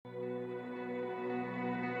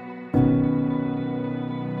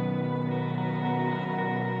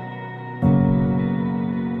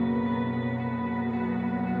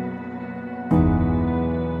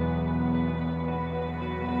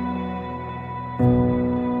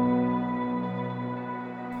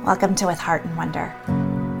Welcome to With Heart and Wonder.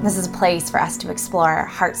 This is a place for us to explore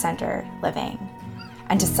heart-centered living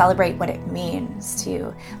and to celebrate what it means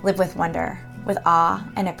to live with wonder, with awe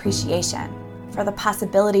and appreciation for the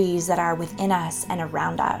possibilities that are within us and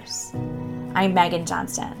around us. I'm Megan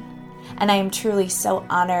Johnston, and I am truly so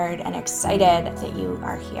honored and excited that you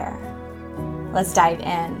are here. Let's dive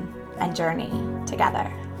in and journey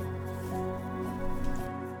together.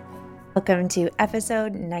 Welcome to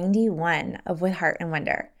episode 91 of With Heart and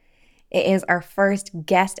Wonder. It is our first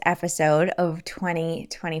guest episode of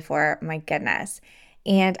 2024, my goodness.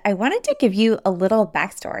 And I wanted to give you a little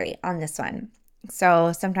backstory on this one.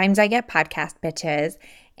 So sometimes I get podcast pitches,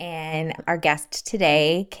 and our guest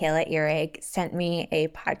today, Kayla Ihrig, sent me a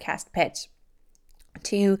podcast pitch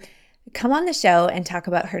to come on the show and talk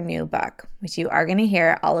about her new book, which you are going to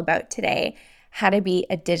hear all about today, How to Be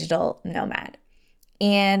a Digital Nomad.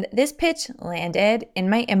 And this pitch landed in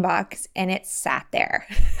my inbox and it sat there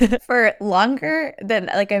for longer than,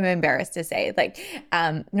 I'm embarrassed to say.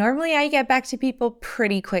 Normally I get back to people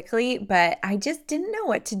pretty quickly, but I just didn't know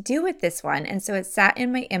what to do with this one. And so it sat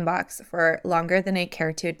in my inbox for longer than I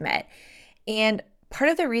care to admit. And part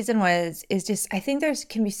of the reason is I think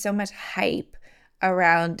can be so much hype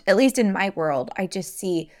around, at least in my world. I just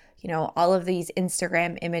see all of these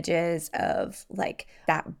Instagram images of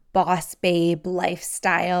that boss babe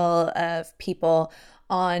lifestyle of people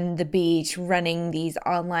on the beach running these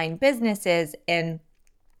online businesses. And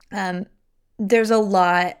there's a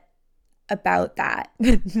lot about that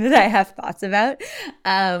that I have thoughts about.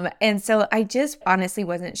 And so I just honestly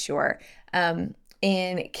wasn't sure. And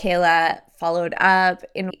Kayla followed up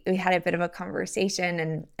and we had a bit of a conversation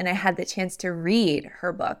and I had the chance to read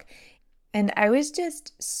her book. And I was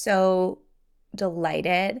just so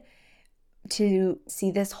delighted to see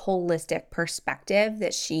this holistic perspective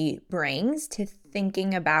that she brings to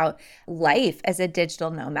thinking about life as a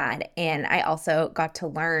digital nomad. And I also got to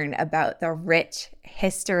learn about the rich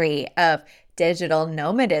history of digital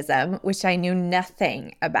nomadism, which I knew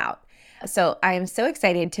nothing about. So I am so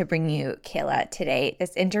excited to bring you Kayla today.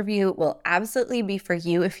 This interview will absolutely be for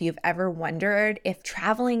you if you've ever wondered if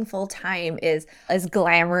traveling full time is as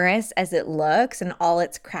glamorous as it looks and all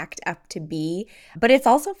it's cracked up to be. But it's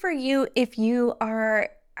also for you if you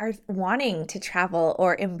are wanting to travel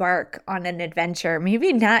or embark on an adventure,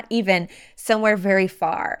 maybe not even somewhere very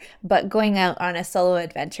far, but going out on a solo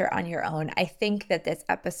adventure on your own. I think that this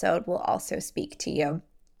episode will also speak to you.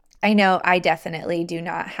 I know I definitely do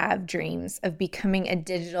not have dreams of becoming a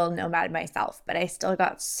digital nomad myself, but I still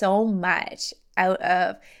got so much out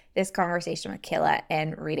of this conversation with Kayla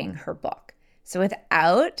and reading her book. So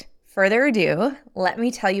without further ado, let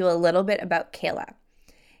me tell you a little bit about Kayla.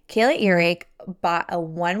 Kayla Ihrig bought a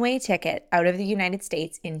one-way ticket out of the United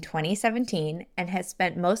States in 2017 and has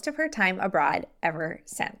spent most of her time abroad ever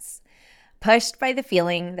since. Pushed by the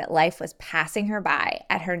feeling that life was passing her by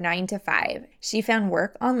at her 9-to-5, she found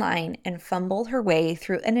work online and fumbled her way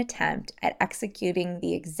through an attempt at executing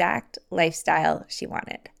the exact lifestyle she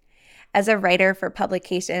wanted. As a writer for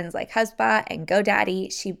publications like HubSpot and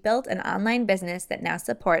GoDaddy, she built an online business that now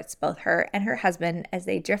supports both her and her husband as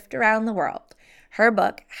they drift around the world. Her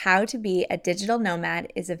book, How to Be a Digital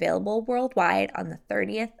Nomad, is available worldwide on the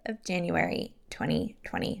 30th of January,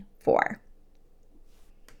 2024.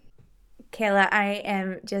 Kayla, I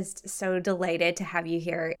am just so delighted to have you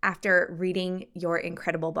here after reading your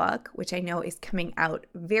incredible book, which I know is coming out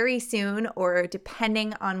very soon, or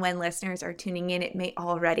depending on when listeners are tuning in, it may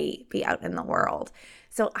already be out in the world.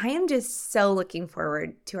 So I am just so looking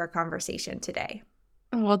forward to our conversation today.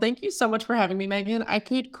 Well, thank you so much for having me, Megan. I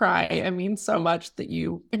could cry. It means so much that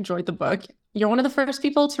you enjoyed the book. You're one of the first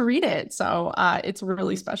people to read it, so it's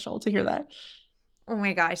really special to hear that. Oh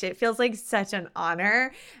my gosh, it feels like such an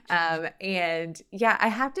honor. And yeah, I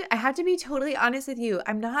have to be totally honest with you.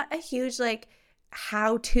 I'm not a huge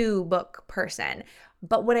how-to book person.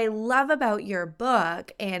 But what I love about your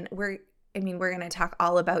book, and we're going to talk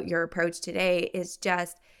all about your approach today, is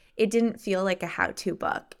just it didn't feel like a how-to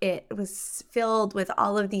book. It was filled with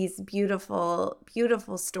all of these beautiful,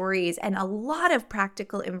 beautiful stories and a lot of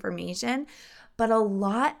practical information, but a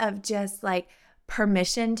lot of just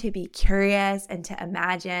permission to be curious and to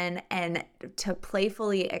imagine and to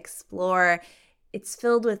playfully explore. It's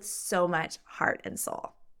filled with so much heart and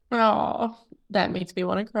soul. Oh, that makes me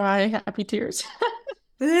want to cry. Happy tears.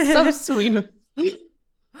 So sweet.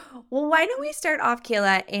 Well, why don't we start off,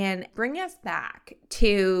 Kayla, and bring us back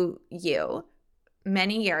to you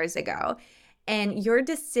many years ago and your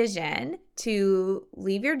decision to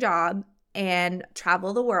leave your job and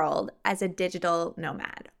travel the world as a digital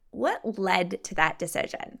nomad. What led to that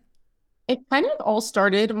decision? It kind of all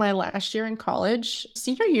started my last year in college.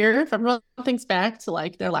 Senior year, if everyone thinks back to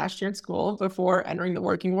like their last year in school before entering the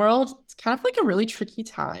working world, it's kind of like a really tricky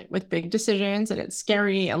time with big decisions and it's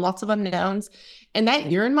scary and lots of unknowns. And that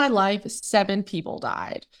year in my life, 7 people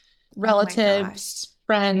died. Oh my gosh. Relatives,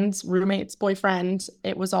 friends, roommates, boyfriend.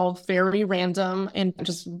 It was all very random and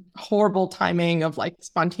just horrible timing of like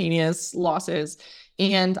spontaneous losses.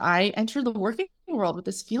 And I entered the working world with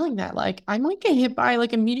this feeling that like I might get hit by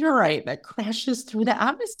like a meteorite that crashes through the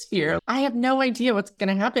atmosphere. I have no idea what's going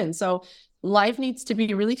to happen. So life needs to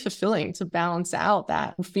be really fulfilling to balance out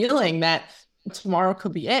that feeling that tomorrow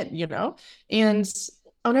could be it. And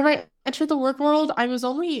whenever I entered the work world, I was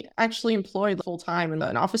only actually employed full time in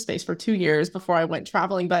an office space for 2 years before I went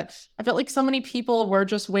traveling. But I felt like so many people were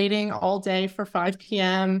just waiting all day for 5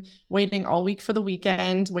 p.m., waiting all week for the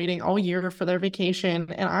weekend, waiting all year for their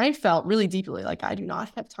vacation. And I felt really deeply like I do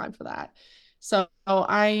not have time for that. So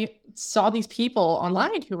I saw these people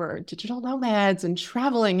online who were digital nomads and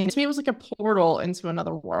traveling. And to me, it was like a portal into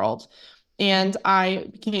another world. And I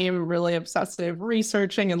became really obsessive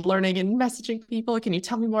researching and learning and messaging people. Can you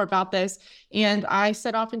tell me more about this? And I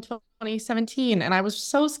set off in 2017 and I was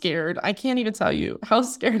so scared. I can't even tell you how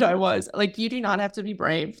scared I was. Like, you do not have to be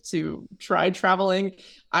brave to try traveling.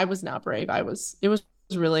 I was not brave. It was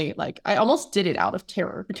really like, I almost did it out of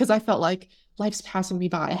terror because I felt like life's passing me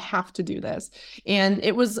by. I have to do this. And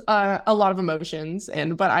it was a lot of emotions.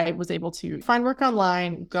 But I was able to find work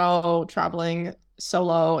online, go traveling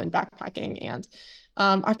solo and backpacking. And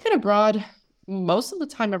I've been abroad most of the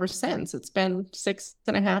time ever since. It's been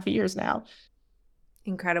 6.5 years now.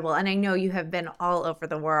 Incredible. And I know you have been all over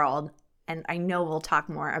the world, and I know we'll talk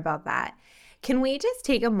more about that. Can we just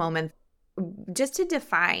take a moment just to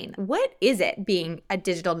define what is it being a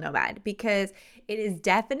digital nomad? Because it is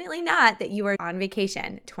definitely not that you are on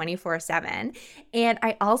vacation 24/7. And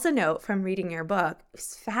I also know from reading your book,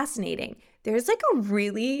 it's fascinating. There's like a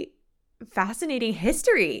really fascinating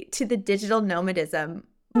history to the digital nomadism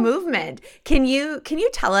movement. Can you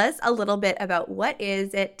tell us a little bit about what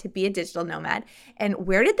is it to be a digital nomad and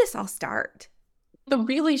where did this all start? The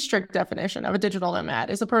really strict definition of a digital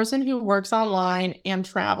nomad is a person who works online and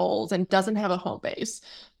travels and doesn't have a home base.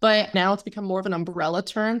 But now it's become more of an umbrella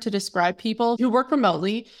term to describe people who work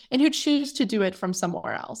remotely and who choose to do it from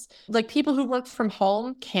somewhere else. Like, people who work from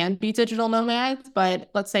home can be digital nomads, but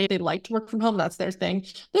let's say they like to work from home, that's their thing.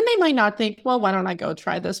 Then they might not think, well, why don't I go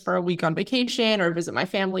try this for a week on vacation or visit my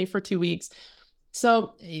family for 2 weeks?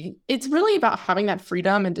 So it's really about having that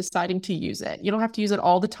freedom and deciding to use it. You don't have to use it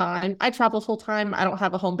all the time. I travel full time. I don't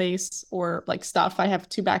have a home base or like stuff. I have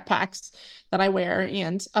 2 backpacks that I wear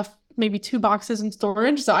and maybe 2 boxes in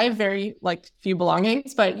storage. So I have very like few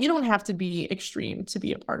belongings, but you don't have to be extreme to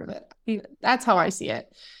be a part of it. That's how I see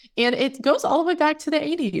it. And it goes all the way back to the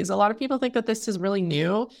 80s. A lot of people think that this is really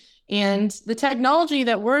new. And the technology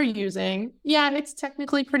that we're using, yeah, it's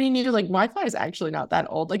technically pretty new. Like, Wi-Fi is actually not that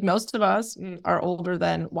old. Like, most of us are older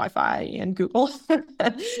than Wi-Fi and Google.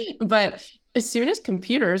 But as soon as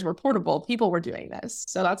computers were portable, people were doing this.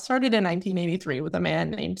 So that started in 1983 with a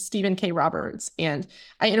man named Stephen K. Roberts. And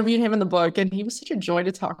I interviewed him in the book, and he was such a joy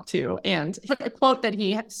to talk to. And a quote that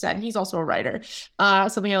he said, he's also a writer,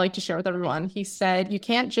 something I like to share with everyone. He said, "You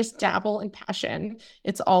can't just dabble in passion.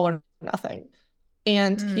 It's all or nothing."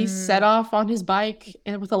 And he set off on his bike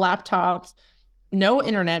and with a laptop, no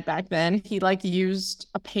internet back then. He like used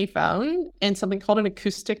a payphone and something called an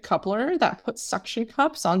acoustic coupler that put suction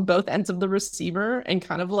cups on both ends of the receiver and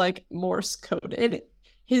kind of like Morse coded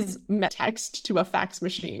his text to a fax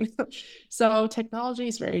machine. So technology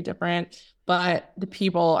is very different, but the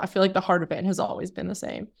people, I feel like the heart of it has always been the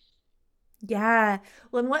same. Yeah.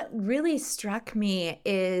 Well, and what really struck me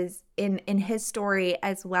is in his story,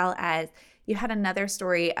 as well as you had another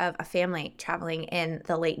story of a family traveling in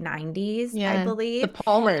the late 90s, I Yeah, the believe.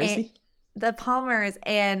 Palmers. And the Palmers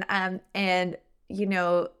and you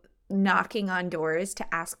know, knocking on doors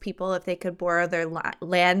to ask people if they could borrow their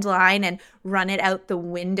landline and run it out the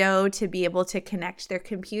window to be able to connect their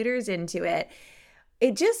computers into it.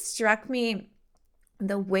 It just struck me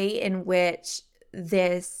the way in which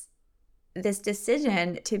this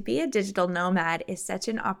decision to be a digital nomad is such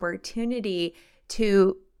an opportunity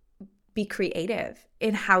to be creative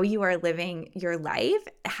in how you are living your life,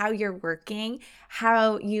 how you're working,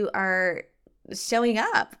 how you are showing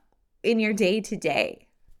up in your day to day.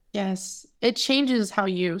 Yes, it changes how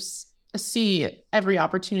you see every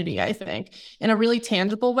opportunity, I think, in a really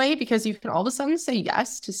tangible way, because you can all of a sudden say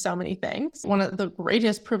yes to so many things. One of the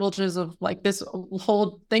greatest privileges of like this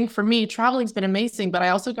whole thing for me, traveling's been amazing, but I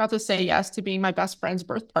also got to say yes to being my best friend's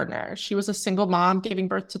birth partner. She was a single mom giving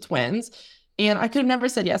birth to twins. And I could have never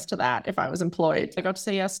said yes to that if I was employed. I got to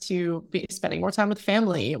say yes to spending more time with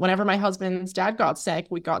family. Whenever my husband's dad got sick,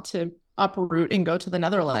 we got to uproot and go to the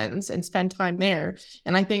Netherlands and spend time there.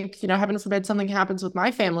 And I think, heaven forbid something happens with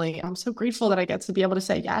my family, I'm so grateful that I get to be able to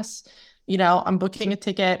say yes. I'm booking a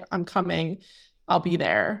ticket, I'm coming, I'll be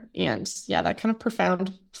there. And yeah, that kind of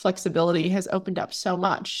profound flexibility has opened up so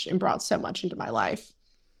much and brought so much into my life.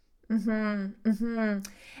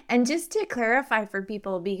 And just to clarify for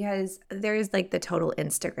people, because there's like the total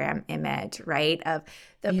Instagram image, right? Of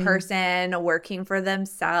the Yeah. person working for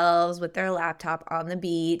themselves with their laptop on the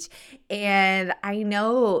beach. And I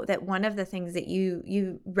know that one of the things that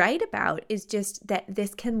you write about is just that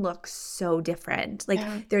this can look so different. Like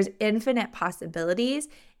Yeah. there's infinite possibilities,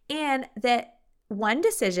 and that one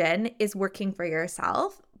decision is working for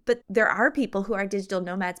yourself, but there are people who are digital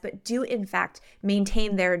nomads but do in fact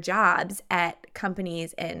maintain their jobs at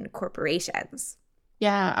companies and corporations.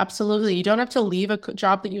 Yeah, absolutely. You don't have to leave a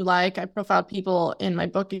job that you like. I profiled people in my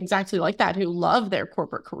book exactly like that who love their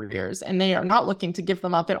corporate careers and they are not looking to give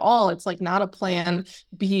them up at all. It's like not a plan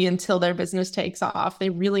B until their business takes off. They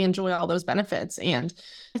really enjoy all those benefits. And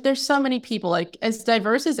there's so many people, like as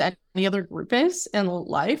diverse as any other group is in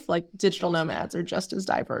life, like digital nomads are just as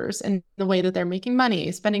diverse in the way that they're making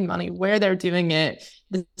money, spending money, where they're doing it,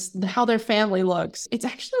 how their family looks. It's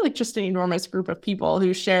actually like just an enormous group of people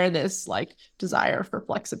who share this like desire for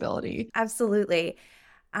flexibility. Absolutely.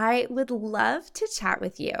 I would love to chat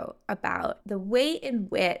with you about the way in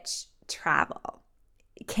which travel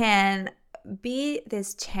can be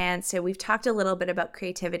this chance. So, we've talked a little bit about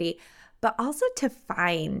creativity, but also to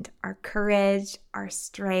find our courage, our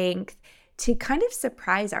strength, to kind of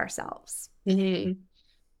surprise ourselves. Mhm.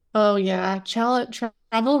 Oh yeah,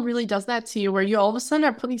 travel really does that to you, where you all of a sudden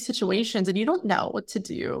are put in these situations and you don't know what to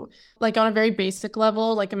do. Like on a very basic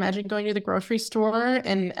level, like imagine going to the grocery store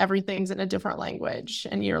and everything's in a different language,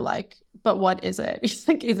 and you're like, but what is it? It's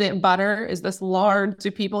like, is it butter? Is this lard?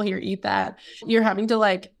 Do people here eat that? You're having to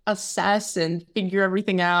like assess and figure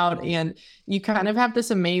everything out, and you kind of have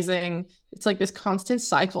this amazing. It's like this constant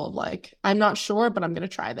cycle of like, I'm not sure, but I'm gonna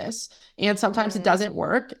try this. And sometimes it Mm. doesn't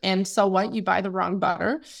work. And so what? You buy the wrong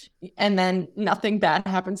butter and then nothing bad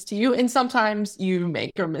happens to you. And sometimes you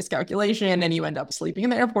make a miscalculation and you end up sleeping in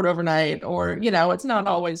the airport overnight, or, it's not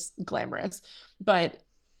always glamorous, but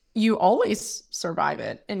you always survive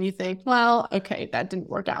it. And you think, well, okay, that didn't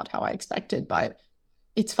work out how I expected, but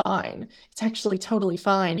it's fine. It's actually totally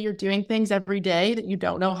fine. You're doing things every day that you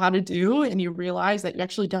don't know how to do, and you realize that you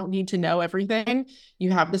actually don't need to know everything.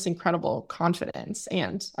 You have this incredible confidence.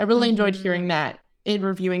 And I really enjoyed hearing Mhm. that in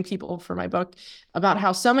reviewing people for my book about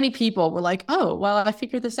how so many people were like, oh, well, I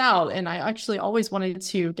figured this out. And I actually always wanted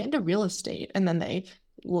to get into real estate. And then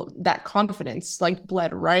that confidence like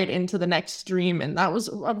bled right into the next dream. And that was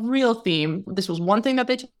a real theme. This was one thing that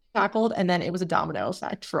they tackled, and then it was a domino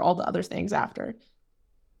effect for all the other things after.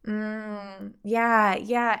 Yeah,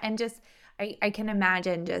 yeah. And just, I can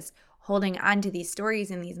imagine just holding on to these stories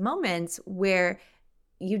and these moments where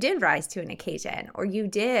you did rise to an occasion, or you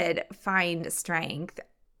did find strength,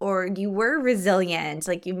 or you were resilient,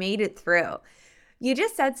 like you made it through. You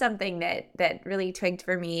just said something that really twigged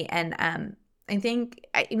for me. And I think,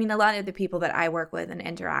 I mean, a lot of the people that I work with and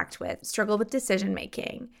interact with struggle with decision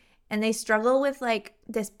making. And they struggle with like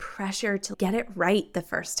this pressure to get it right the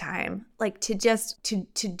first time, like to just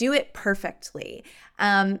to do it perfectly,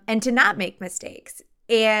 and to not make mistakes.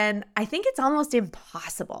 And I think it's almost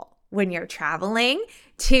impossible when you're traveling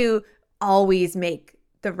to always make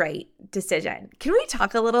the right decision. Can we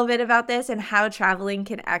talk a little bit about this and how traveling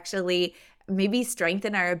can actually maybe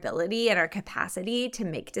strengthen our ability and our capacity to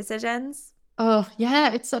make decisions? Oh,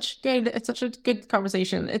 yeah, it's such a good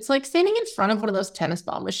conversation. It's like standing in front of one of those tennis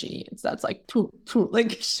ball machines that's like poof, poof,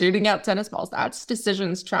 like shooting out tennis balls. That's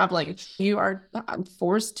decisions traveling. You are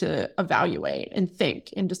forced to evaluate and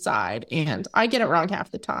think and decide. And I get it wrong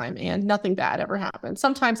half the time, and nothing bad ever happens.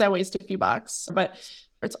 Sometimes I waste a few bucks, but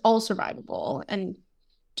it's all survivable, and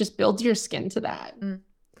just build your skin to that. Mm.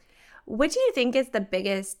 What do you think is the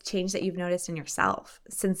biggest change that you've noticed in yourself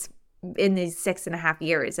since in these 6.5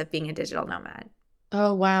 years of being a digital nomad?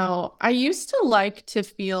 Oh, wow. I used to like to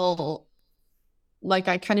feel like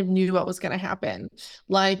I kind of knew what was going to happen.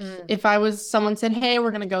 Like Mm. if I was someone said, "Hey, we're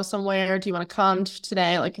going to go somewhere. Do you want to come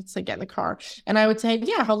today?" Like it's like get in the car. And I would say,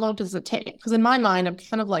 "Yeah, how long does it take?" Because in my mind, I'm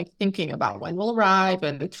kind of like thinking about when we'll arrive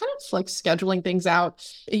and kind of like scheduling things out.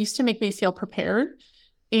 It used to make me feel prepared.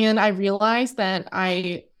 And I realized that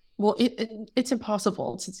I Well, it's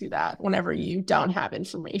impossible to do that whenever you don't have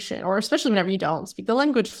information, or especially whenever you don't speak the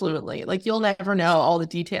language fluently. Like you'll never know all the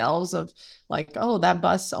details of like, oh, that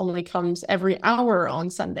bus only comes every hour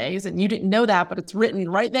on Sundays, and you didn't know that, but it's written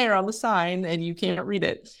right there on the sign, and you can't read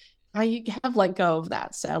it. I have let go of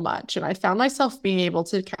that so much, and I found myself being able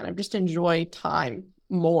to kind of just enjoy time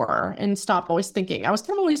more and stop always thinking. I was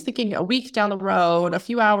kind of always thinking a week down the road, a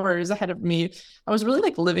few hours ahead of me. I was really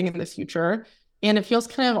like living in the future. And it feels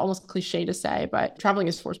kind of almost cliche to say, but traveling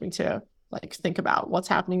has forced me to like think about what's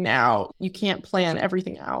happening now. You can't plan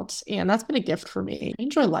everything out. And that's been a gift for me. I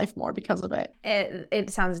enjoy life more because of it. It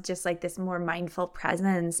sounds just like this more mindful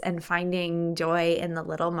presence and finding joy in the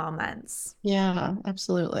little moments. Yeah,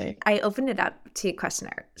 absolutely. I opened it up to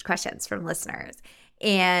questions from listeners.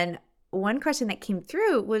 And one question that came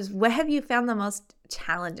through was, what have you found the most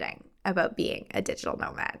challenging about being a digital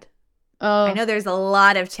nomad? I know there's a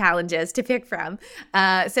lot of challenges to pick from.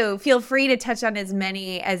 So feel free to touch on as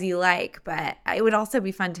many as you like, but it would also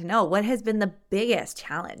be fun to know what has been the biggest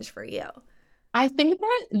challenge for you. I think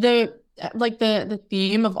that the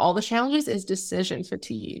theme of all the challenges is decision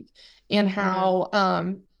fatigue, and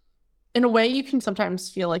how in a way you can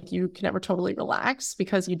sometimes feel like you can never totally relax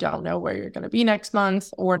because you don't know where you're going to be next month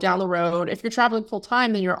or down the road. If you're traveling full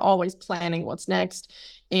time, then you're always planning what's next.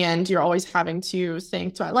 And you're always having to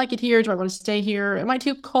think, do I like it here? Do I want to stay here? Am I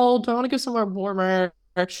too cold? Do I want to go somewhere warmer?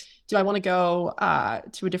 Do I want to go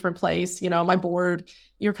to a different place? Am I bored?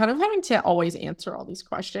 You're kind of having to always answer all these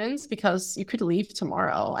questions because you could leave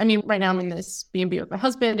tomorrow. I mean, right now I'm in this B&B with my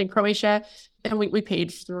husband in Croatia, and we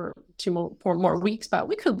paid for 4 more weeks, but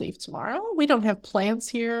we could leave tomorrow. We don't have plans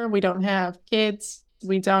here. We don't have kids.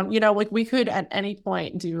 We don't, like we could at any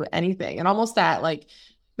point do anything. And almost that like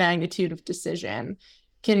magnitude of decision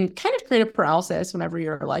can kind of create a paralysis whenever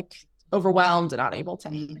you're like overwhelmed and unable to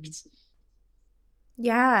act.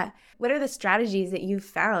 Yeah. What are the strategies that you've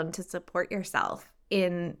found to support yourself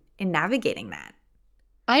in navigating that?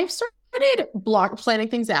 I've started block planning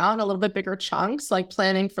things out in a little bit bigger chunks, like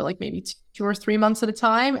planning for like maybe 2 or 3 months at a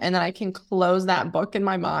time. And then I can close that book in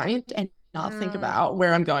my mind and not think about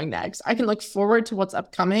where I'm going next. I can look forward to what's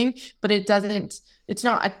upcoming, but it's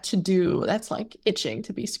not a to-do that's like itching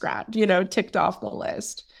to be scrapped, ticked off the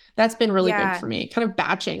list. That's been really big for me. Kind of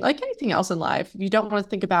batching, like anything else in life. You don't want to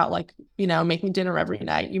think about like, making dinner every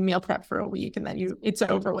night. You meal prep for a week and then it's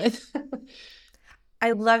over with.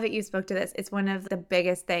 I love that you spoke to this. It's one of the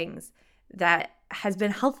biggest things that has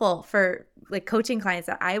been helpful for like coaching clients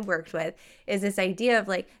that I've worked with, is this idea of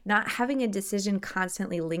like not having a decision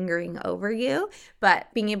constantly lingering over you, but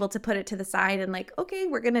being able to put it to the side and like, okay,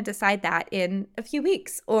 we're going to decide that in a few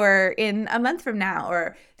weeks or in a month from now,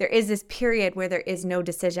 or there is this period where there is no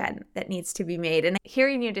decision that needs to be made. And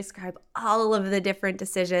hearing you describe all of the different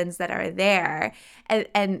decisions that are there,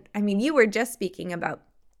 and I mean, you were just speaking about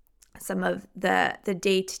some of the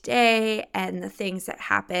day-to-day and the things that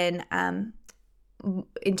happen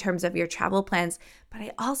in terms of your travel plans. But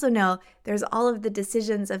I also know there's all of the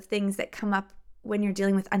decisions of things that come up when you're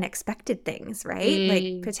dealing with unexpected things, right?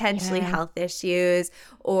 Like potentially health issues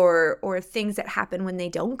or things that happen when they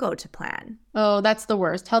don't go to plan. Oh, that's the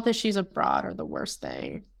worst. Health issues abroad are the worst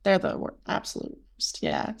thing. They're the absolute worst.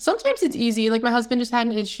 Yeah. Sometimes it's easy. Like my husband just had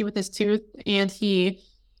an issue with his tooth, and he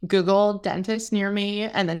Googled dentist near me,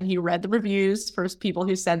 and then he read the reviews for people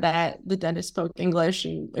who said that the dentist spoke English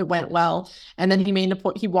and it went well. And then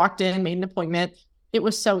he walked in, made an appointment. It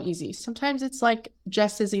was so easy. Sometimes it's like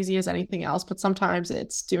just as easy as anything else, but sometimes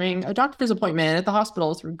it's doing a doctor's appointment at the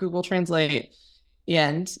hospital through Google Translate.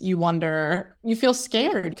 And you feel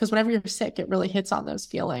scared because whenever you're sick, it really hits on those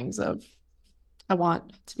feelings of, I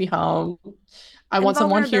want to be home. I want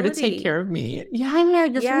someone here to take care of me. Yeah,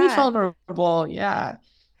 you're feeling vulnerable. Yeah.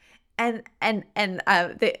 I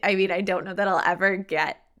mean, I don't know that I'll ever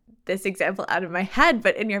get this example out of my head,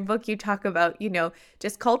 but in your book, you talk about,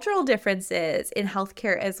 just cultural differences in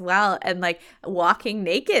healthcare as well. And like walking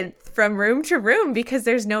naked from room to room because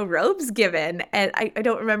there's no robes given. And I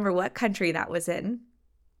don't remember what country that was in.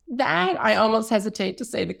 That I almost hesitate to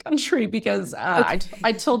say the country because I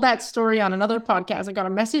told that story on another podcast. I got a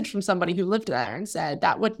message from somebody who lived there and said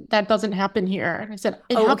that doesn't happen here. And I said,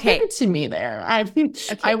 it happened to me there.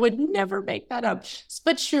 I would never make that up.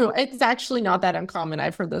 But true, it's actually not that uncommon.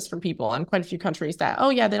 I've heard this from people in quite a few countries that, oh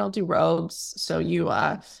yeah, they don't do robes. So you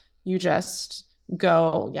just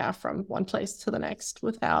go, from one place to the next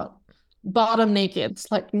without bottom naked.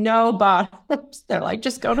 It's like no bottoms. They're like,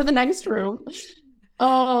 just go to the next room.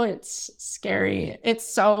 Oh, it's scary.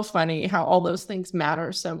 It's so funny how all those things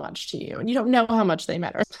matter so much to you, and you don't know how much they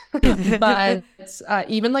matter. But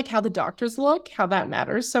even like how the doctors look, how that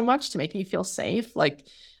matters so much to make you feel safe. Like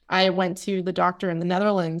I went to the doctor in the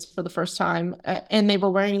Netherlands for the first time, and they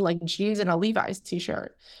were wearing like jeans and a Levi's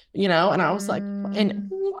t-shirt, and I was like,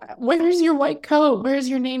 and Mm, where's your white coat? Where's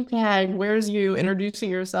your name tag? Where's you introducing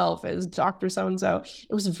yourself as Dr. So-and-so?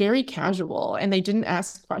 It was very casual, and they didn't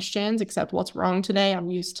ask questions except what's wrong today. I'm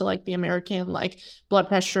used to like the American, like blood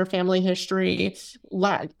pressure, family history,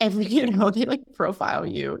 they like profile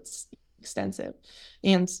you. It's extensive.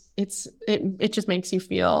 And it just makes you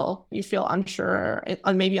feel unsure,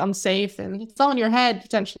 maybe unsafe, and it's all in your head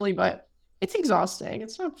potentially, but it's exhausting.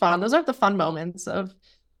 It's not fun. Those aren't the fun moments of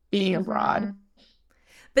being abroad. mhm.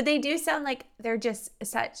 But they do sound like they're just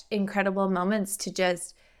such incredible moments to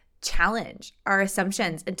just challenge our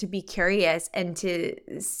assumptions and to be curious and to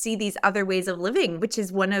see these other ways of living, which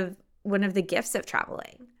is one of the gifts of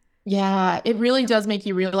traveling. Yeah, it really does make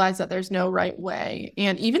you realize that there's no right way.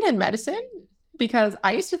 And even in medicine, because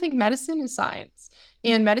I used to think medicine is science,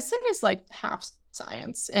 and medicine is like half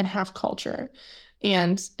science and half culture.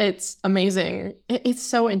 And it's amazing. It's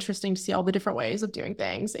so interesting to see all the different ways of doing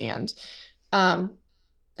things and um,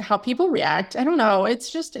 how people react. I don't know.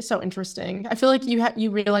 It's just so interesting. I feel like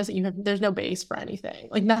you realize that there's no base for anything.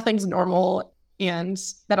 Like nothing's normal. And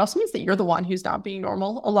that also means that you're the one who's not being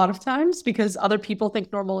normal a lot of times because other people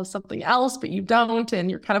think normal is something else, but you don't.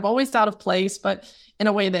 And you're kind of always out of place, but in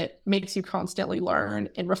a way that makes you constantly learn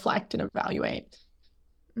and reflect and evaluate.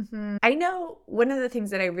 I know one of the things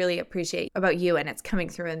that I really appreciate about you, and it's coming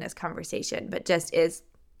through in this conversation, but just is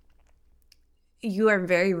you are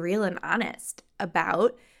very real and honest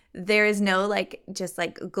about there is no like just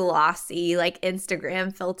like glossy like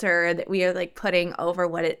Instagram filter that we are like putting over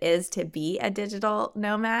what it is to be a digital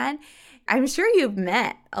nomad. I'm sure you've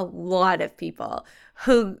met a lot of people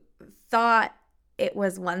who thought it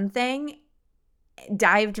was one thing,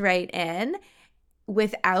 dived right in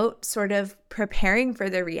without sort of preparing for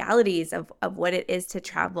the realities of what it is to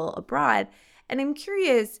travel abroad. And I'm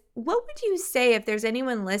curious, what would you say if there's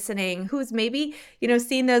anyone listening who's maybe,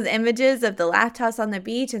 seen those images of the laptops on the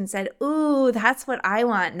beach and said, ooh, that's what I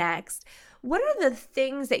want next? What are the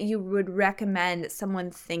things that you would recommend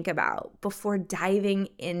someone think about before diving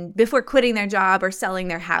in, before quitting their job or selling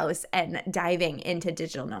their house and diving into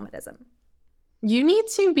digital nomadism? You need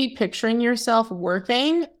to be picturing yourself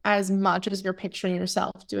working as much as you're picturing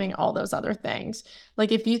yourself doing all those other things.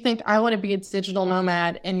 Like if you think I want to be a digital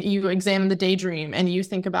nomad and you examine the daydream and you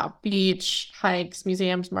think about beach, hikes,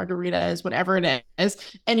 museums, margaritas, whatever it is,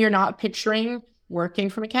 and you're not picturing working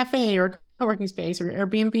from a cafe or co-working space or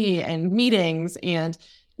Airbnb and meetings, and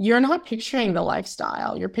you're not picturing the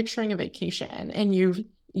lifestyle, you're picturing a vacation, and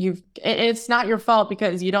it's not your fault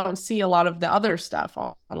because you don't see a lot of the other stuff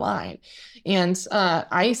online. And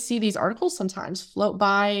I see these articles sometimes float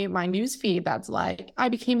by my newsfeed that's like, I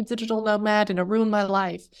became a digital nomad and it ruined my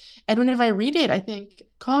life. And whenever I read it, I think,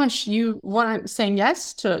 gosh, you weren't saying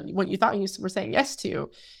yes to what you thought you were saying yes to.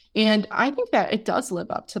 And I think that it does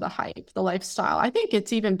live up to the hype, the lifestyle. I think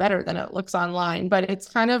it's even better than it looks online, but it's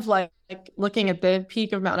kind of like looking at the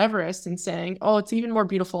peak of Mount Everest and saying, oh, it's even more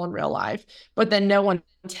beautiful in real life. But then no one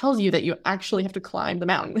tells you that you actually have to climb the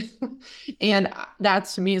mountain. And that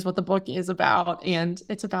to me is what the book is about. And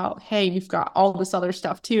it's about, hey, you've got all this other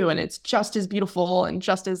stuff too. And it's just as beautiful and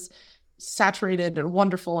just as saturated and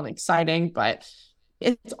wonderful and exciting, but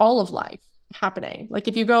it's all of life happening. Like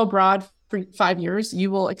if you go abroad for 5 years, you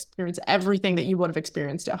will experience everything that you would have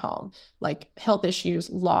experienced at home, like health issues,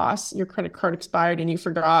 loss, your credit card expired and you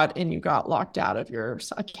forgot and you got locked out of your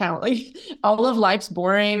account. Like all of life's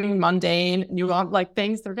boring, mundane, you want like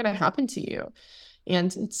things that are going to happen to you.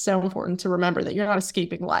 And it's so important to remember that you're not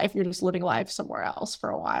escaping life. You're just living life somewhere else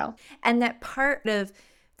for a while. And that part of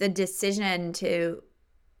the decision to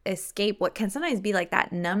escape what can sometimes be like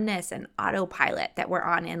that numbness and autopilot that we're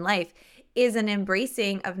on in life is an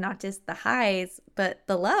embracing of not just the highs, but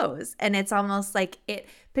the lows. And it's almost like it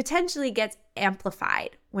potentially gets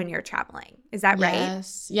amplified when you're traveling. Is that right?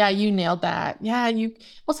 Yes. Yeah, you nailed that. Yeah, you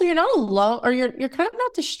also you're not alone or you're kind of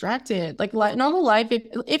not distracted. Like normal life,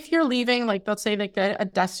 if you're leaving, like let's say like a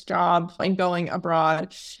desk job and going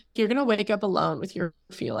abroad, you're gonna wake up alone with your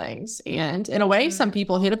feelings. And in a way, some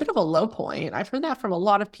people hit a bit of a low point. I've heard that from a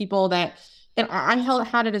lot of people that and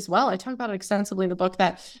had it as well. I talk about it extensively in the book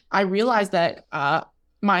that I realized that I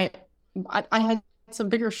had some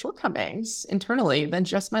bigger shortcomings internally than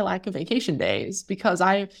just my lack of vacation days because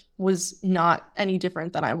I was not any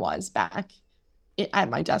different than I was back at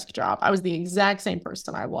my desk job. I was the exact same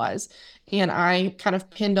person I was. And I kind of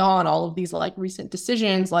pinned on all of these like recent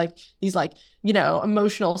decisions, like these like,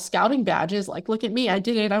 emotional scouting badges. Like, look at me, I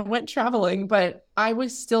did it. I went traveling, but I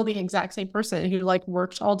was still the exact same person who like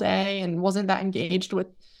worked all day and wasn't that engaged with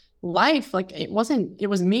life, like it was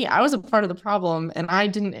me. I was a part of the problem and I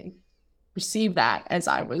didn't receive that as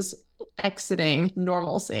I was exiting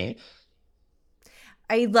normalcy.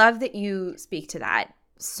 I love that you speak to that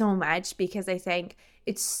so much because I think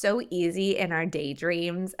it's so easy in our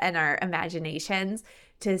daydreams and our imaginations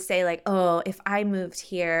to say like, oh, if I moved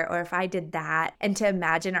here or if I did that, and to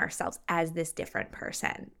imagine ourselves as this different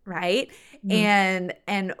person, right? Mhm.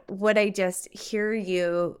 And what I just hear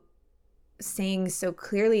you saying so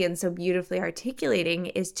clearly and so beautifully articulating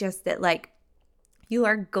is just that like you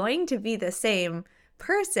are going to be the same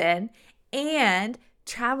person, and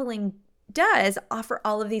traveling does offer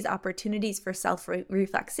all of these opportunities for self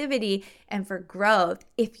reflexivity and for growth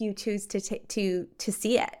if you choose to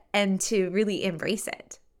see it and to really embrace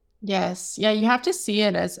it. Yes. Yeah, you have to see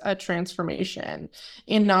it as a transformation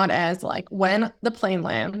and not as like when the plane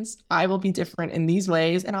lands, I will be different in these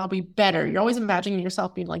ways and I'll be better. You're always imagining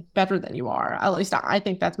yourself being like better than you are. At least I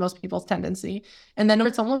think that's most people's tendency. And then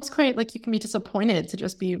it's almost quite like you can be disappointed to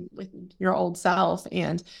just be with your old self.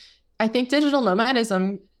 And I think digital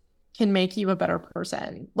nomadism can make you a better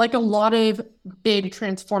person. Like a lot of big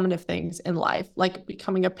transformative things in life, like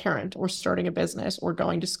becoming a parent or starting a business or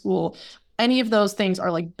going to school. Any of those things are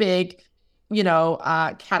like big,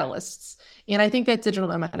 catalysts. And I think that digital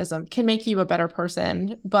nomadism can make you a better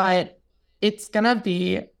person, but it's gonna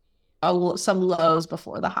be some lows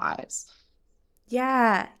before the highs.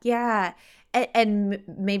 Yeah, yeah. And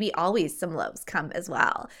maybe always some lows come as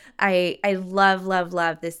well. I love love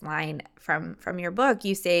love this line from your book.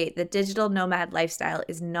 You say the digital nomad lifestyle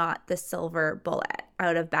is not the silver bullet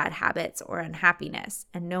out of bad habits or unhappiness,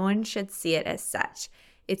 and no one should see it as such.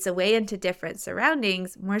 It's a way into different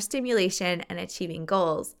surroundings, more stimulation and achieving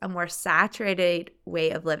goals, a more saturated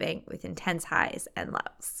way of living with intense highs and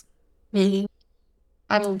lows. Mhm.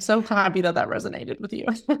 I'm so happy that that resonated with you.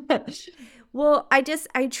 Well, I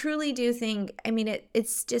truly do think, I mean,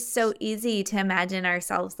 it's just so easy to imagine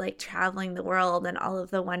ourselves like traveling the world and all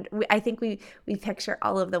of the I think we picture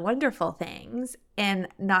all of the wonderful things and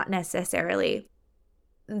not necessarily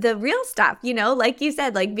the real stuff, like you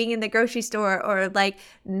said, like being in the grocery store or like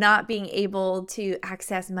not being able to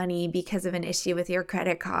access money because of an issue with your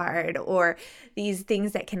credit card or these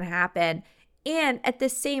things that can happen. And at the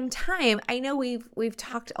same time, I know we've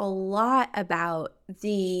talked a lot about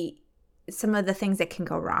the some of the things that can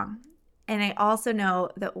go wrong. And I also know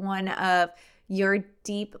that one of your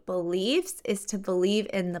deep beliefs is to believe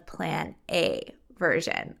in the plan A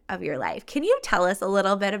version of your life. Can you tell us a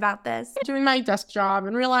little bit about this? Doing my desk job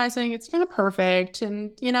and realizing it's kind of perfect.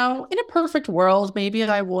 And, in a perfect world, maybe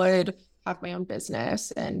I would have my own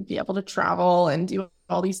business and be able to travel and do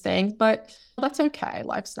all these things, but that's okay.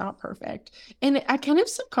 Life's not perfect. And I kind of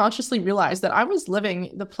subconsciously realized that I was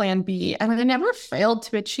living the plan B and I never failed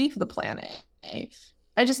to achieve the plan A.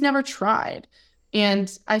 I just never tried.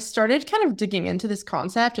 And I started kind of digging into this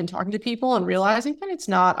concept and talking to people and realizing that it's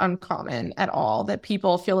not uncommon at all that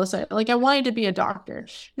people feel this way. Like, I wanted to be a doctor.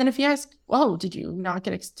 Then if you ask, oh, did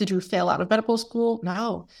you fail out of medical school?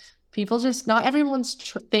 No. People just, not everyone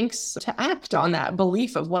thinks to act on that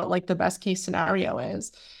belief of what like the best case scenario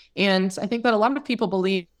is. And I think that a lot of people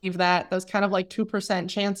believe that those kind of like 2%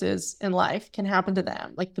 chances in life can happen to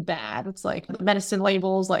them, like the bad. It's like the medicine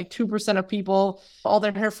labels, like 2% of people, all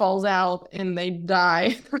their hair falls out and they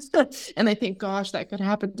die. And they think, gosh, that could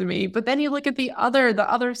happen to me. But then you look at the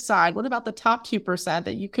other side. What about the top 2%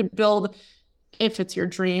 that you could build if it's your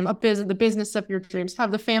dream, the business of your dreams,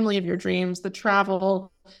 have the family of your dreams, the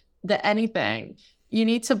travel, the anything. You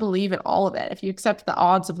need to believe in all of it. If you accept the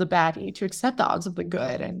odds of the bad, you need to accept the odds of the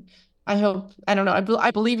good. And I don't know,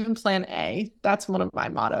 I believe in plan A. That's one of my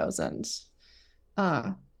mottos. And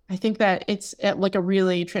uh, I think that it's like a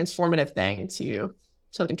really transformative thing to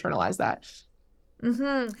internalize that.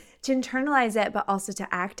 Mm-hmm. To internalize it, but also to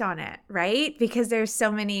act on it, right? Because there's so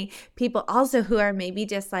many people also who are maybe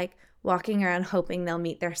just like walking around hoping they'll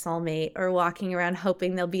meet their soulmate or walking around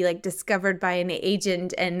hoping they'll be like discovered by an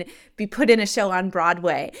agent and be put in a show on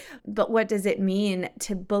Broadway. But what does it mean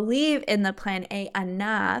to believe in the plan A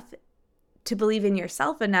enough, to believe in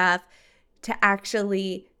yourself enough to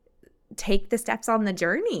actually take the steps on the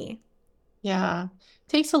journey? Yeah.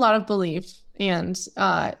 Takes a lot of belief and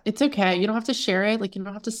it's okay. You don't have to share it. Like you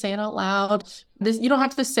don't have to say it out loud. You don't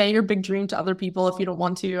have to say your big dream to other people if you don't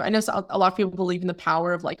want to. I know a lot of people believe in the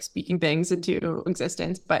power of like speaking things into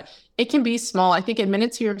existence, but it can be small. I think admit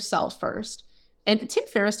it to yourself first. And Tim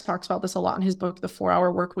Ferriss talks about this a lot in his book, The 4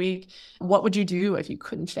 Hour Work Week. What would you do if you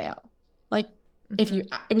couldn't fail? Like if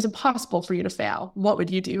Mm-hmm. it was impossible for you to fail, what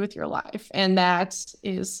would you do with your life? And that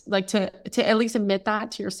is like to at least admit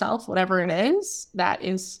that to yourself, whatever it is, that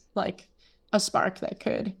is like a spark that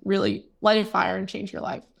could really light a fire and change your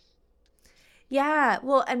life. Yeah.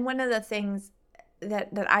 Well, and one of the things that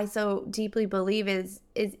I so deeply believe is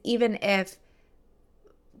even if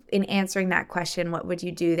in answering that question, what would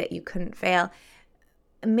you do that you couldn't fail?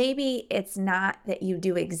 Maybe it's not that you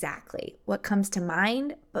do exactly what comes to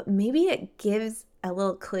mind, but maybe it gives a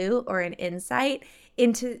little clue or an insight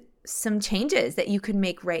into some changes that you can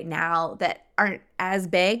make right now that aren't as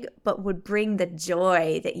big, but would bring the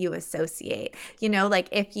joy that you associate. Like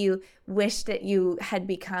if you wish that you had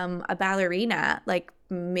become a ballerina, like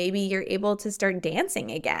maybe you're able to start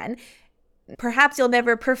dancing again. Perhaps you'll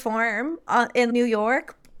never perform in New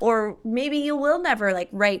York, or maybe you will never like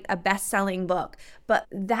write a best-selling book, but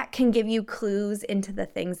that can give you clues into the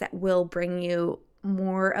things that will bring you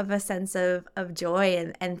more of a sense of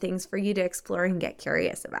joy and things for you to explore and get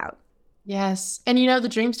curious about. Yes. And the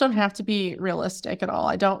dreams don't have to be realistic at all.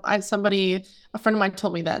 A friend of mine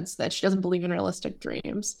told me that she doesn't believe in realistic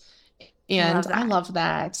dreams. I And love I that. love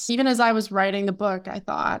that. Even as I was writing the book, I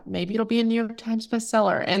thought maybe it'll be a New York Times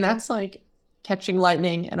bestseller. And that's like catching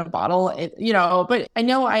lightning in a bottle. But I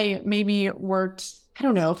know I maybe worked, I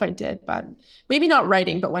don't know if I did, but maybe not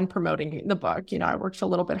writing, but when promoting the book, I worked a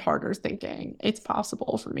little bit harder thinking it's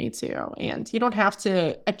possible for me too. And you don't have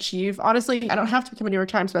to achieve, honestly, I don't have to become a New York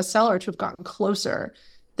Times bestseller to have gotten closer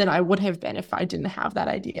than I would have been if I didn't have that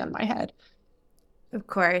idea in my head. Of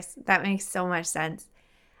course, that makes so much sense.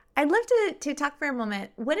 I'd love to talk for a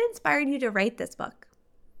moment. What inspired you to write this book?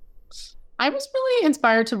 I was really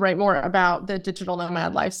inspired to write more about the digital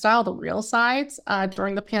nomad lifestyle, the real sides,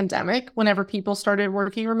 during the pandemic, whenever people started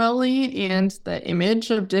working remotely and the image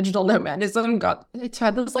of digital nomadism it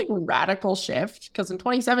had this like radical shift. Because in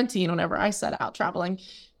 2017, whenever I set out traveling,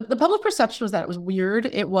 the public perception was that it was weird.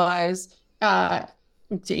 It was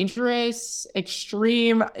dangerous,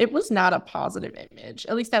 extreme. It was not a positive image.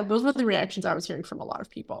 At least those were the reactions I was hearing from a lot of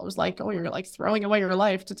people. It was like, oh, you're like throwing away your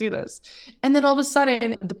life to do this. And then all of a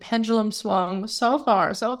sudden, the pendulum swung so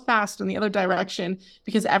far, so fast in the other direction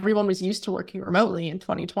because everyone was used to working remotely in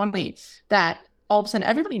 2020 that all of a sudden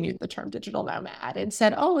everybody knew the term digital nomad and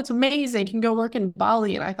said, oh, it's amazing. You can go work in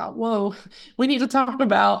Bali. And I thought, whoa, we need to talk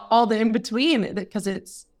about all the in between because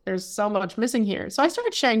there's so much missing here. So I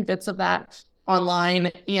started sharing bits of that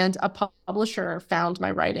online, and a publisher found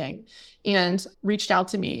my writing and reached out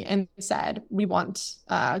to me and said, we want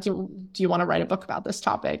do you want to write a book about this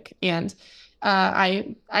topic? And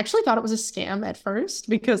I actually thought it was a scam at first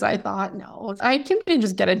because I thought, no, I can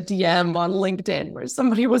just get a DM on LinkedIn where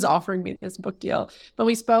somebody was offering me this book deal. But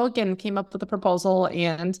we spoke and came up with a proposal,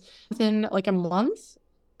 and within like a month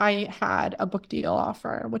I had a book deal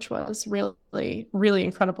offer, which was really, really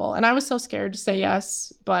incredible. And I was so scared to say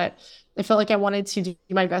yes, but I felt like I wanted to do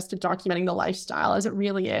my best at documenting the lifestyle as it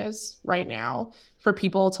really is right now for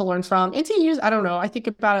people to learn from and to use. I don't know. I think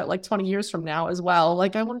about it like 20 years from now as well.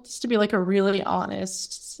 Like I want this to be like a really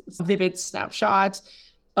honest, vivid snapshot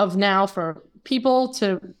of now for people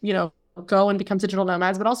to, go and become digital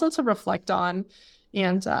nomads, but also to reflect on.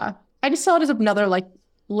 And I just saw it as another like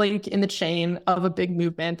link in the chain of a big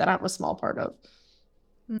movement that I'm a small part of.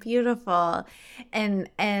 Beautiful. And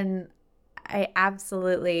I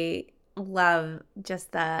absolutely love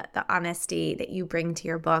just the honesty that you bring to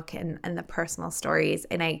your book and the personal stories.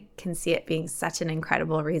 And I can see it being such an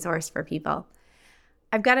incredible resource for people.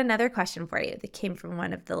 I've got another question for you that came from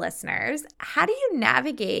one of the listeners. How do you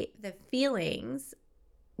navigate the feelings?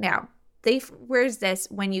 Now, where's this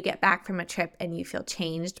when you get back from a trip and you feel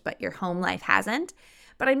changed, but your home life hasn't?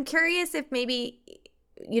 But I'm curious if maybe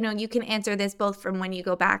you can answer this both from when you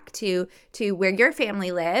go back to where your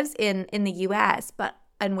family lives in the US, but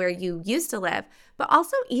and where you used to live, but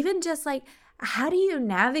also even just like how do you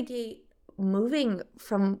navigate moving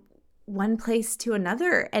from one place to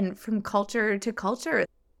another and from culture to culture?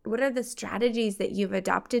 What are the strategies that you've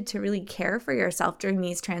adopted to really care for yourself during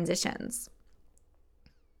these transitions?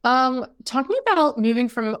 Talking about moving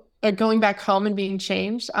from going back home and being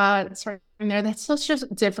changed, starting there, that's such a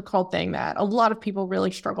difficult thing that a lot of people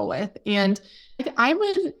really struggle with. And I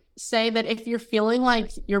would say that if you're feeling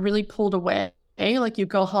like you're really pulled away, like you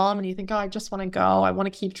go home and you think, oh, I just want to go, I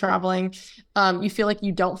want to keep traveling, you feel like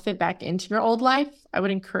you don't fit back into your old life, I would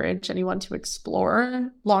encourage anyone to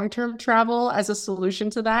explore long-term travel as a solution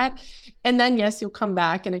to that. And then, yes, you'll come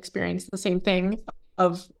back and experience the same thing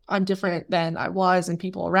of I'm different than I was and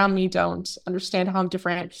people around me don't understand how I'm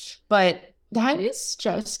different. But that is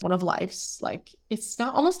just one of life's, like, it's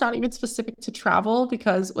not almost not even specific to travel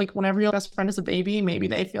because like whenever your best friend is a baby, maybe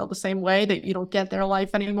they feel the same way that you don't get their life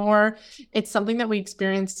anymore. It's something that we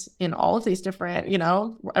experience in all of these different,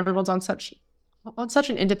 everyone's on such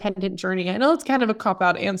an independent journey. I know it's kind of a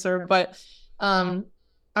cop-out answer, but Um,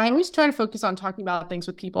 I always try to focus on talking about things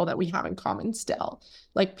with people that we have in common still.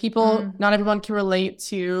 Like people, Mm. not everyone can relate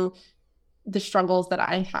to the struggles that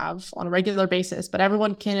I have on a regular basis, but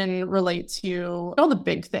everyone can relate to all the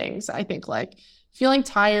big things. I think like feeling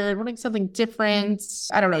tired, wanting something different.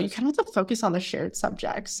 I don't know. You kind of have to focus on the shared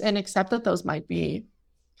subjects and accept that those might be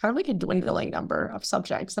kind of like a dwindling number of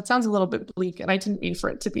subjects. That sounds a little bit bleak, and I didn't mean for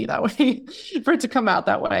it to be that way, for it to come out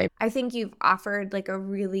that way. I think you've offered like a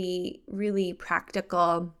really, really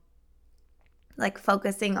practical, like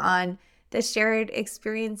focusing on the shared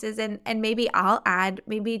experiences, and maybe I'll add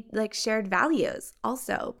maybe like shared values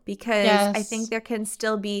also, because I think Yes. there can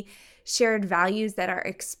still be shared values that are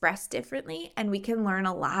expressed differently and we can learn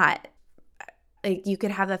a lot. Like you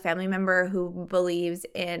could have a family member who believes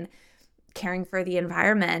in caring for the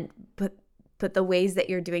environment, but the ways that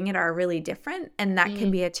you're doing it are really different, and that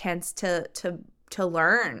can be Mm. a chance to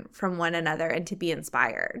learn from one another and to be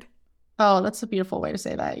inspired. Oh, that's a beautiful way to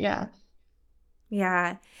say that. Yeah.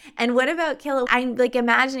 Yeah. And what about Kayla? I'm like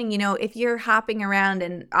imagining, if you're hopping around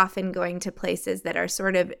and often going to places that are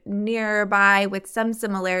sort of nearby with some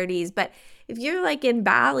similarities, but if you're like in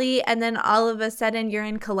Bali and then all of a sudden you're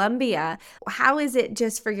in Colombia, how is it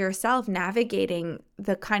just for yourself navigating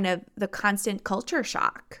the kind of the constant culture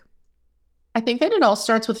shock? I think that it all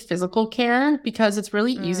starts with physical care because it's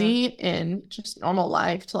really Mm, easy in just normal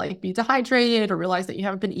life to like be dehydrated or realize that you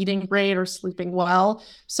haven't been eating great or sleeping well.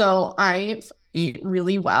 So I eat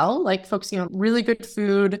really well, like focusing on really good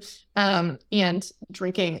food, and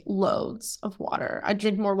drinking loads of water. I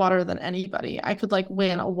drink more water than anybody. I could like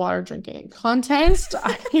win a water drinking contest.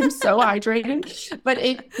 I am so hydrated, but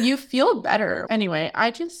you feel better. Anyway,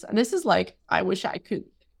 this is like, I wish I could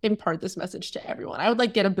impart this message to everyone. I would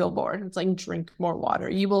like get a billboard. It's like drink more water.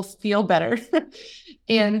 You will feel better.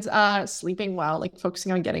 And sleeping well, like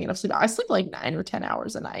focusing on getting enough sleep. I sleep like 9 or 10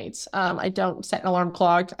 hours a night. I don't set an alarm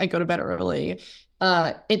clock. I go to bed early.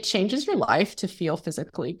 It changes your life to feel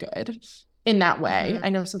physically good in that way. mhm. I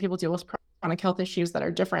know some people deal with chronic health issues that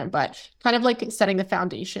are different, but kind of like setting the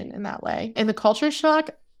foundation in that way. And the culture shock,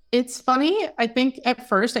 it's funny. I think at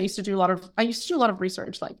first I used to do a lot of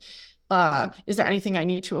research, like is there anything I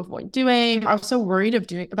need to avoid doing? I was so worried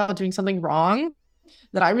about doing something wrong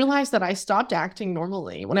that I realized that I stopped acting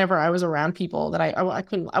normally whenever I was around people that I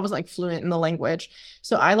couldn't. I was like fluent in the language,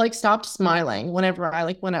 so I like stopped smiling whenever I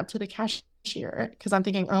like went up to the cashier because I'm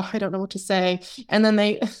thinking, oh, I don't know what to say, and then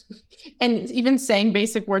they, and even saying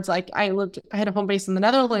basic words like I had a home base in the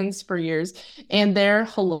Netherlands for years, and their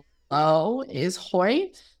hello is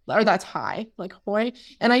hoi, or that's hi, like hoi.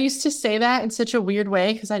 And I used to say that in such a weird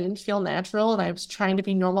way because I didn't feel natural and I was trying to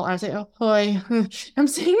be normal. I was like, oh, hoi. I'm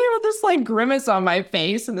saying it with this like grimace on my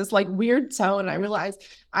face and this like weird tone. And I realized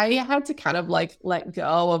I had to kind of like let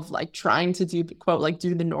go of like trying to do, quote, like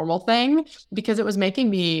do the normal thing because it was making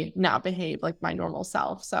me not behave like my normal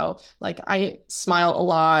self. So like I smile a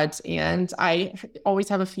lot and I always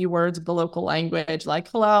have a few words of the local language, like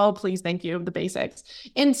hello, please, thank you, the basics,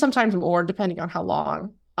 and sometimes more depending on how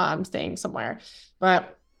long I'm staying somewhere.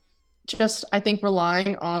 But just I think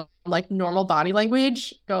relying on like normal body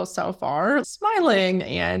language goes so far. Smiling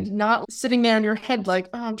and not sitting there in your head like,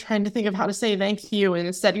 oh, I'm trying to think of how to say thank you. And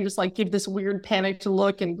instead you just like give this weird panicked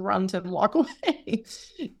look and grunt and walk away.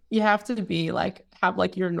 You have to be like have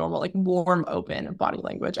like your normal, like warm, open body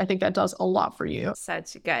language. I think that does a lot for you.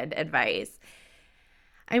 Such good advice.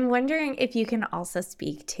 I'm wondering if you can also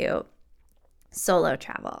speak to solo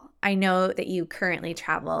travel. I know that you currently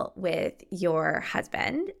travel with your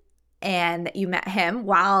husband and that you met him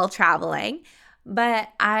while traveling, but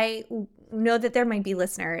I know that there might be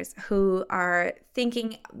listeners who are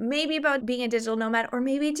thinking maybe about being a digital nomad or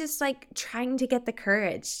maybe just like trying to get the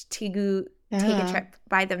courage to take a Yeah. trip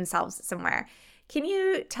by themselves somewhere. Can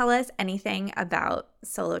you tell us anything about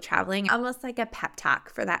solo traveling? Almost like a pep talk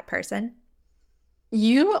for that person.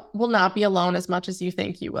 You will not be alone as much as you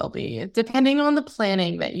think you will be, depending on the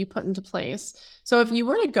planning that you put into place. So if you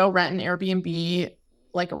were to go rent an Airbnb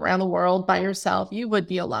like around the world by yourself, you would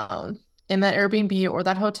be alone in that Airbnb or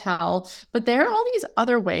that hotel. But there are all these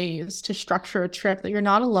other ways to structure a trip that you're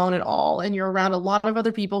not alone at all. And you're around a lot of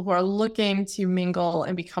other people who are looking to mingle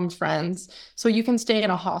and become friends. So you can stay in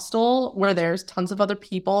a hostel where there's tons of other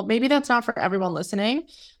people. Maybe that's not for everyone listening.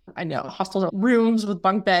 I know hostels are rooms with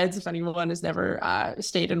bunk beds if anyone has never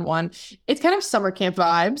stayed in one. It's kind of summer camp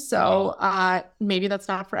vibes. So maybe that's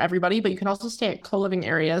not for everybody, but you can also stay at co-living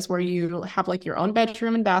areas where you have like your own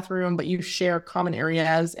bedroom and bathroom, but you share common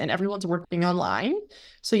areas and everyone's working online.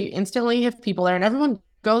 So you instantly have people there and everyone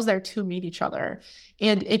goes there to meet each other.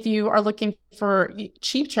 And if you are looking for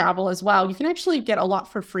cheap travel as well, you can actually get a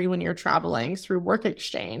lot for free when you're traveling through work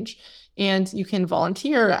exchange. And you can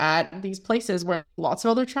volunteer at these places where lots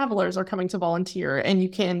of other travelers are coming to volunteer, and you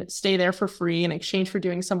can stay there for free in exchange for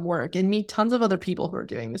doing some work and meet tons of other people who are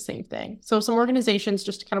doing the same thing. So some organizations,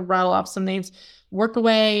 just to kind of rattle off some names: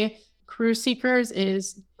 Workaway, Cruise Seekers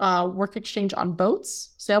is work exchange on boats,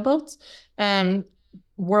 sailboats, and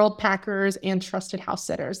World Packers, and Trusted House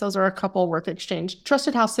Sitters. Those are a couple work exchange.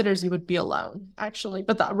 Trusted House Sitters, you would be alone, actually,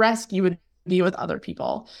 but the rest you would be with other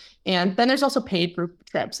people. And then there's also paid group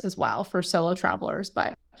trips as well for solo travelers.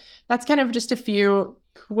 But that's kind of just a few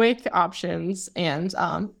quick options. And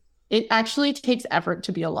it actually takes effort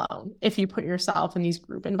to be alone if you put yourself in these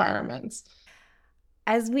group environments.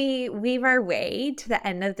 As we weave our way to the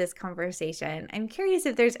end of this conversation, I'm curious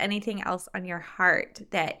if there's anything else on your heart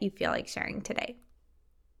that you feel like sharing today.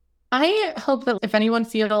 I hope that if anyone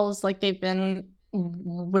feels like they've been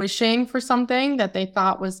wishing for something that they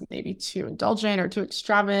thought was maybe too indulgent or too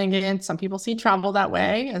extravagant, some people see travel that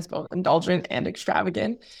way as both indulgent and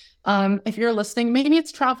extravagant. If you're listening, maybe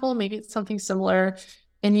it's travel, maybe it's something similar,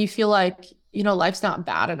 and you feel like, life's not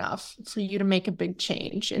bad enough for you to make a big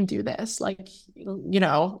change and do this. Like,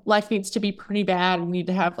 life needs to be pretty bad. You need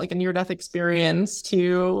to have like a near-death experience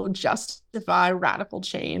to justify radical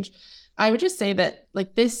change. I would just say that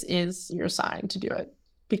like this is your sign to do it,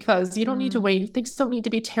 because you don't need to wait. Things don't need to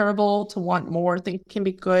be terrible to want more. Things can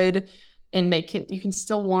be good and make it, you can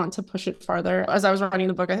still want to push it farther. As I was writing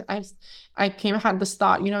the book, had this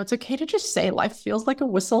thought, it's okay to just say life feels like a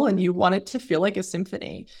whistle and you want it to feel like a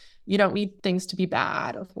symphony. You don't need things to be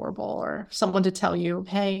bad or horrible or someone to tell you,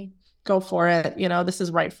 hey, go for it. This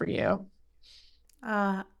is right for you.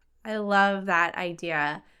 I love that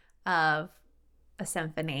idea of a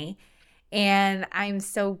symphony. And I'm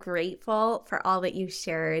so grateful for all that you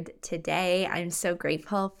shared today. I'm so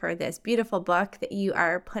grateful for this beautiful book that you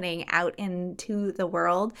are putting out into the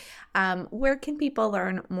world. Where can people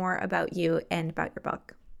learn more about you and about your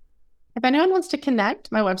book? If anyone wants to connect,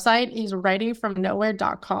 my website is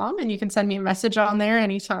writingfromnowhere.com, and you can send me a message on there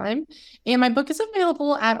anytime. And my book is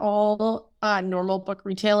available at all normal book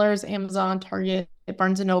retailers: Amazon, Target,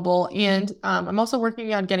 Barnes & Noble. And I'm also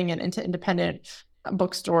working on getting it into independent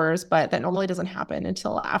bookstores, but that normally doesn't happen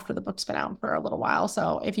until after the book's been out for a little while.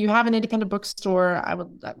 So if you have an independent bookstore, I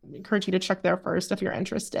would encourage you to check there first if you're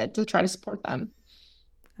interested, to try to support them.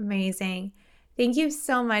 Amazing. Thank you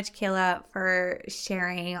so much, Kayla, for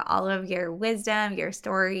sharing all of your wisdom, your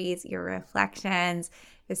stories, your reflections.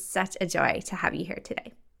 It's such a joy to have you here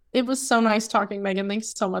today. It was so nice talking, Megan.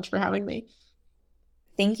 Thanks so much for having me.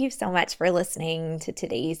 Thank you so much for listening to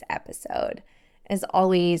today's episode. As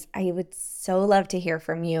always, I would so love to hear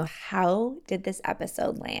from you. How did this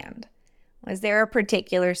episode land? Was there a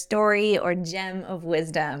particular story or gem of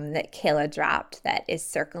wisdom that Kayla dropped that is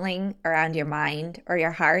circling around your mind or your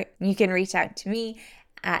heart? You can reach out to me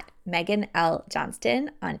at Megan L. Johnston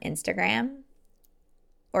on Instagram,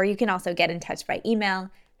 or you can also get in touch by email,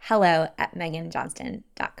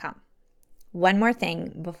 hello@meganjohnston.com. One more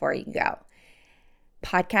thing before you go.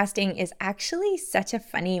 Podcasting is actually such a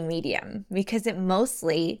funny medium because it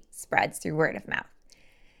mostly spreads through word of mouth.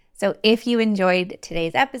 So if you enjoyed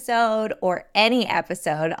today's episode or any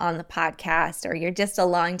episode on the podcast, or you're just a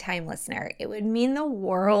longtime listener, it would mean the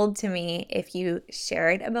world to me if you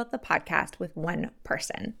shared about the podcast with one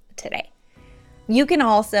person today. You can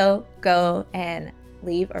also go and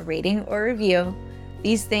leave a rating or review.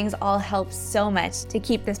 These things all help so much to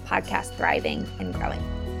keep this podcast thriving and growing.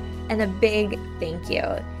 And a big thank you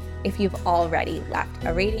if you've already left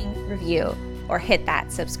a rating, review, or hit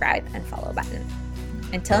that subscribe and follow button.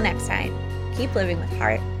 Until next time, keep living with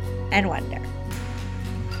heart and wonder.